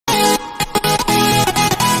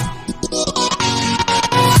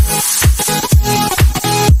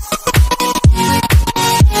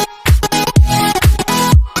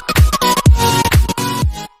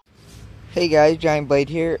Hey guys, Giant Blade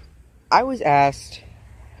here. I was asked,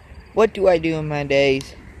 what do I do in my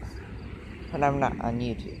days when I'm not on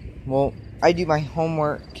YouTube? Well, I do my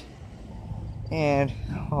homework, and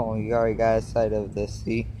oh, you already got a sight of this,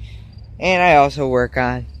 see? And I also work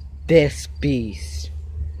on this beast.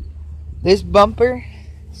 This bumper,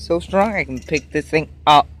 so strong I can pick this thing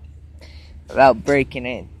up without breaking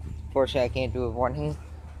it. Fortunately, I can't do it with one hand.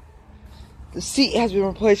 The seat has been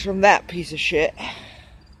replaced from that piece of shit.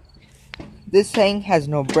 This thing has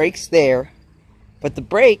no brakes there, but the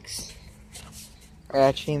brakes are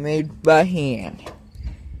actually made by hand.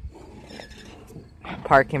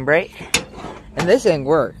 Parking brake, and this thing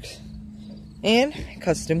works. And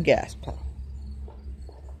custom gas pedal.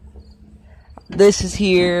 This is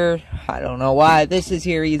here, I don't know why. This is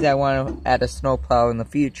here because I want to add a snowplow in the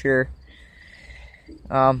future.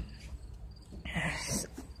 I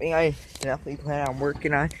definitely plan on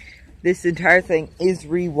working on. This entire thing is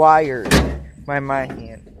rewired by my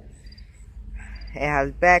hand. It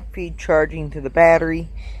has backfeed charging to the battery,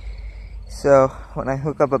 so when I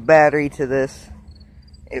hook up a battery to this,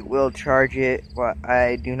 it will charge it, but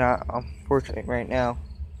I do not, unfortunately, right now.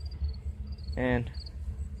 And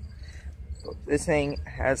this thing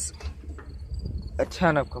has a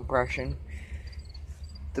ton of compression.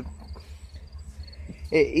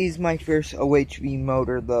 It is my first OHV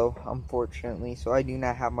motor, though, unfortunately, so I do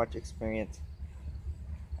not have much experience.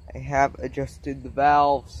 I have adjusted the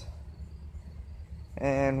valves,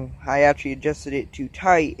 and I actually adjusted it too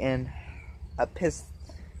tight, and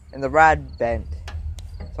the rod bent,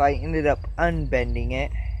 so I ended up unbending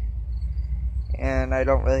it, and I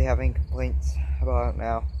don't really have any complaints about it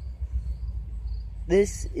now.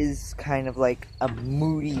 This is kind of like a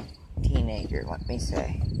moody teenager, let me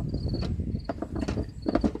say.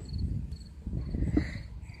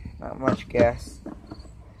 Not much gas.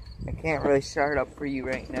 I can't really start up for you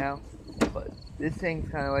right now, but this thing's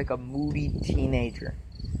kind of like a moody teenager.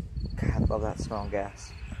 God, I love that smell of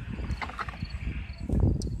gas.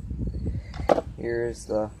 Here's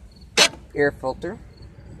the air filter,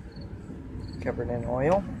 covered in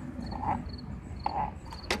oil.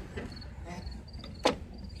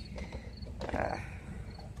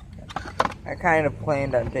 I kind of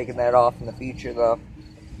planned on taking that off in the future, though.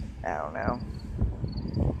 I don't know.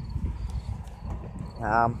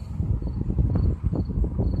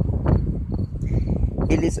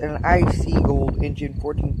 It is an IC Gold engine,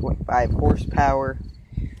 14.5 horsepower.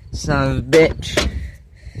 Son of a bitch.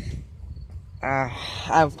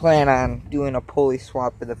 I plan on doing a pulley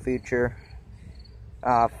swap in the future.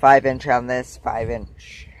 5-inch on this,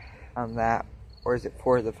 5-inch on that. Or is it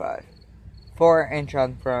 4 to the 5? 4-inch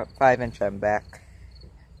on front, 5-inch on back.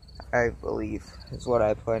 I believe is what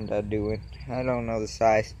I planned on doing. I don't know the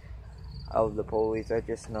size of the pulleys. I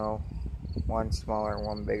just know one smaller and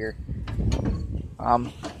one bigger.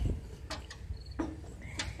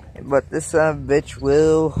 But this bitch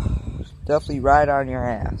will definitely ride on your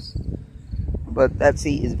ass. But that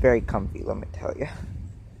seat is very comfy, let me tell you.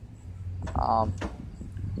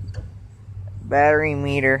 Battery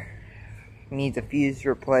meter needs a fuse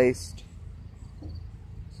replaced,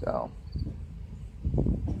 so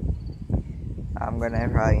I'm gonna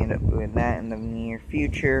probably end up doing that in the near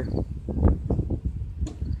future.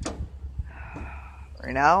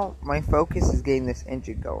 Right now, my focus is getting this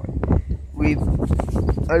engine going.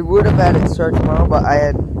 I would have had it start tomorrow, but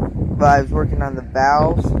I was working on the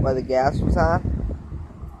valves while the gas was on,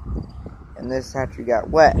 and this actually got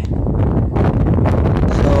wet. So,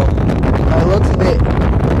 by the looks of it,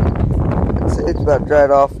 it's about dried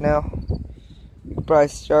off now. You can probably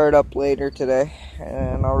start up later today,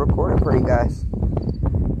 and I'll record it for you guys.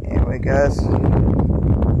 Anyway, guys,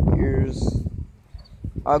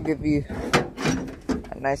 I'll give you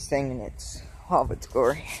a nice thing in all of its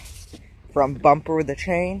glory. From bumper with a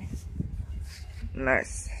chain,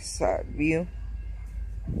 nice side view,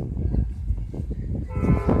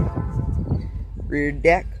 rear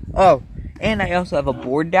deck. Oh, and I also have a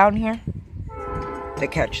board down here to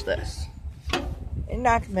catch this. And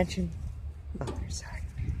not to mention the other side.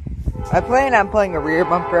 I plan on putting a rear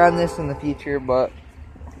bumper on this in the future, but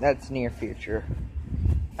that's near future.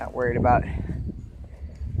 Not worried about it.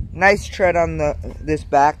 Nice tread on this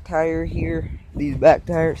back tire here. These back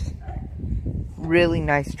tires. Really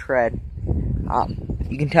nice tread.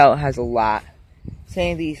 You can tell it has a lot.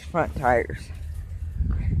 Same with these front tires.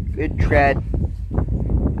 Good tread.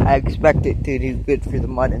 I expect it to do good for the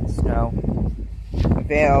mud and snow.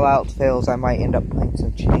 If all else fails, I might end up putting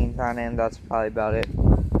some chains on it, and that's probably about it.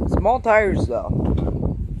 Small tires,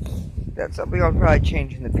 though. That's something I'll probably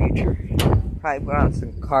change in the future. Probably put on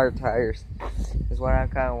some car tires. Is what I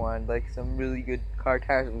kind of wanted, like some really good car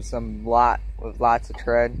tires with lots of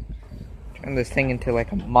tread. Turn this thing into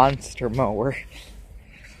like a monster mower.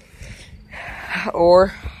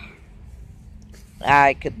 Or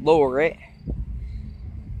I could lower it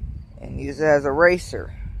and use it as a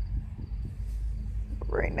racer.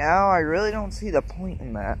 But right now, I really don't see the point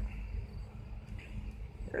in that.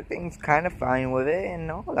 Everything's kind of fine with it and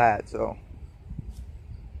all that, so.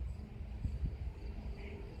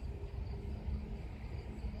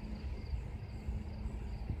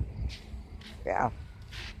 Yeah.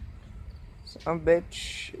 Some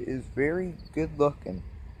bitch is very good looking.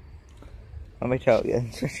 Let me tell you,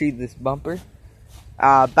 especially this bumper.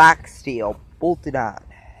 Back steel, bolted on.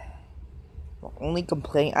 The only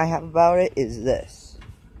complaint I have about it is this.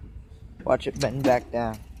 Watch it bend back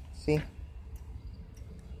down. See?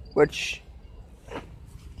 Which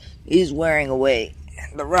is wearing away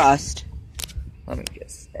the rust. Let me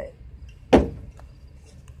just say.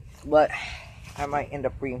 But I might end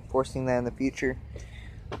up reinforcing that in the future.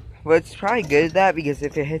 But it's probably good at that because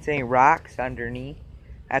if it hits any rocks underneath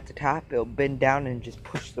at the top, it'll bend down and just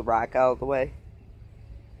push the rock out of the way.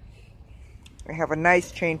 I have a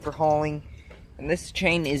nice chain for hauling, and this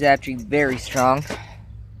chain is actually very strong.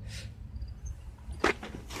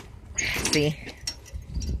 See?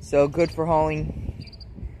 So good for hauling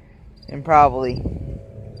and probably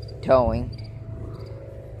towing.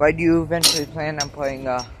 But I do eventually plan on putting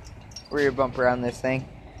a rear bumper on this thing.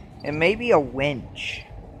 And maybe a winch.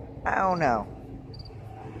 I don't know.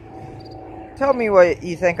 Tell me what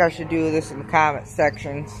you think I should do with this in the comment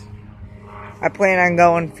sections. I plan on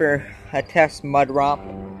going for a test mud rump.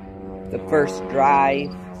 The first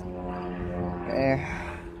drive.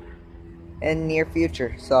 In near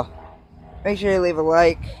future. So, make sure you leave a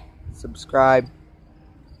like, subscribe.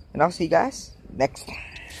 And I'll see you guys next time.